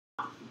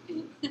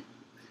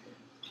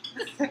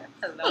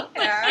Hello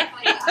there.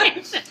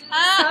 So,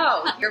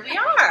 here we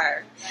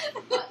are.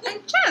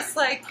 And Jess,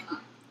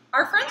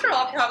 our friends are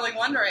all probably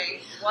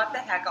wondering what the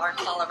heck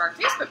all of our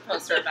Facebook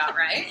posts are about,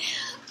 right?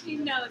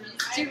 You know,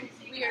 these two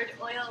weird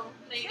oil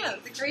ladies. Yeah,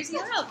 the crazy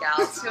oil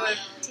gals who have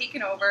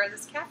taken over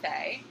this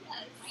cafe.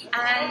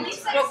 And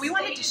what we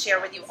wanted to share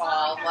with you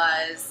all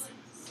was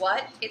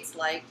what it's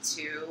like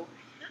to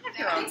have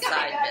your own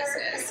side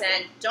business.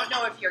 And don't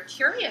know if you're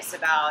curious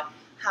about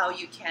how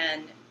you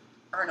can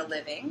earn a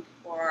living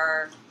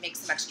or make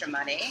some extra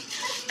money.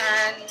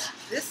 And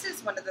this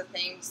is one of the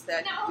things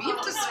that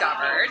we've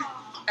discovered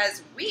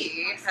as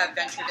we have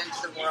ventured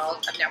into the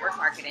world of network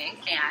marketing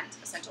and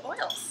essential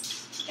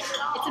oils.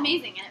 It's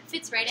amazing, and it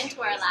fits right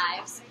into our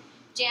lives.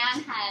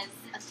 Jan has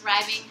a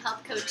thriving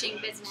health coaching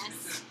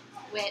business,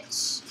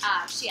 which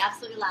she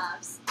absolutely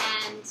loves,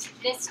 and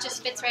this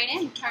just fits right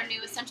in, her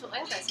new essential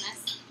oil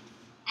business.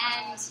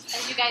 And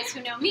as you guys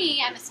who know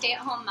me, I'm a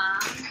stay-at-home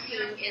mom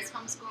who is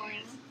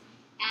homeschooling,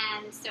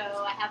 and so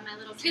I have my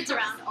little kids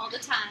around all the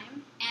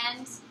time,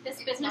 and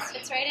this business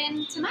fits right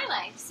into my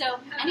life. So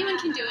anyone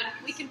can do it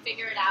if we can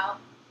figure it out.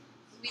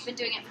 We've been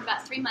doing it for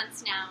about 3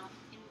 months now,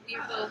 and we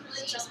are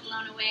both just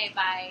blown away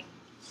by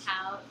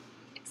how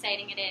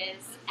exciting it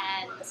is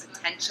and the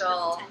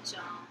potential.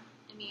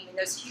 I mean,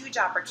 there's huge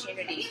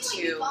opportunity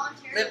to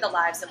live the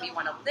lives that we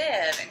want to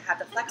live and have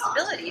the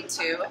flexibility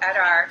to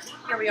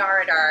here we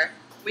are at our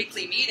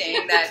weekly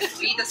meeting that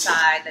we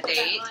decide the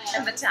date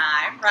and the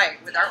time, right,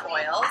 with our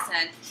oils,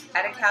 and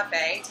at a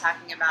cafe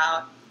talking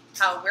about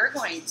how we're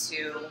going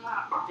to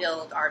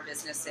build our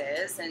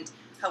businesses and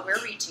how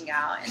we're reaching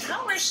out and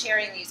how we're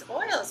sharing these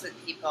oils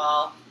with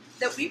people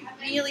that we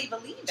really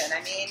believe in.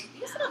 I mean,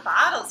 these little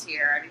bottles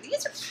here, I mean,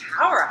 these are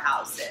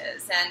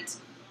powerhouses. And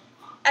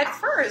at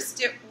first,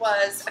 it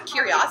was a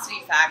curiosity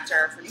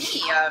factor for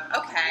me of,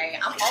 okay,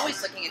 I'm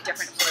always looking at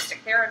different holistic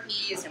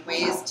therapies and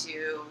ways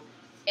to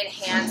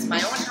enhance my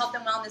own health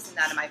and wellness and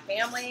that of my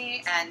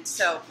family. And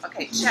so,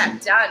 okay,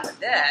 check, done with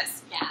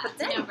this. Yeah, but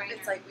then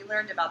it's like we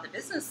learned about the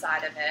business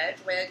side of it,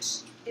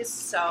 which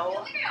is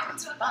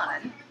it's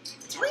fun.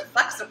 It's really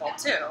flexible,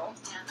 too. Yeah.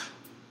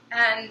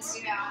 And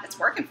it's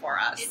working for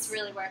us. It's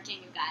really working,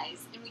 you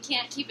guys. And we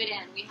can't keep it in.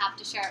 We have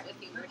to share it with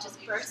you. We're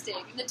just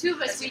bursting. The two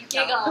of us, we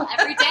giggle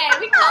every day.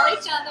 We call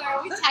each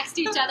other. We text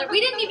each other. We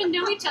didn't even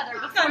know each other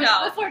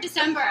before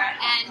December.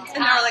 And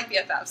now we're like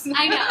BFFs.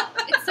 I know.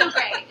 It's so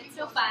great. It's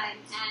so fun.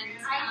 And,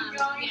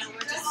 we're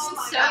just so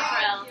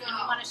thrilled. And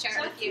we want to share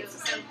it with you.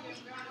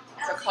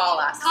 So call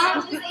us.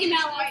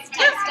 Email us,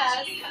 text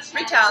us.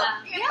 Reach out.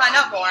 Find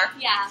out more.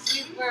 Yeah.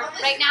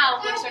 Right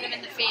now, we're sort of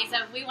in the phase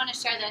of we want to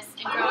share this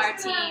and grow our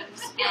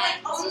teams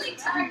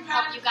and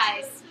help you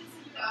guys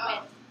with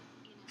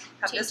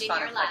have this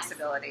fun and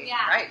flexibility.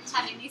 Yeah. Right.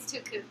 Having these two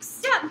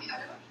kooks. Yeah.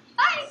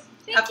 Bye.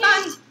 Have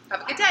fun.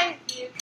 Have a good day.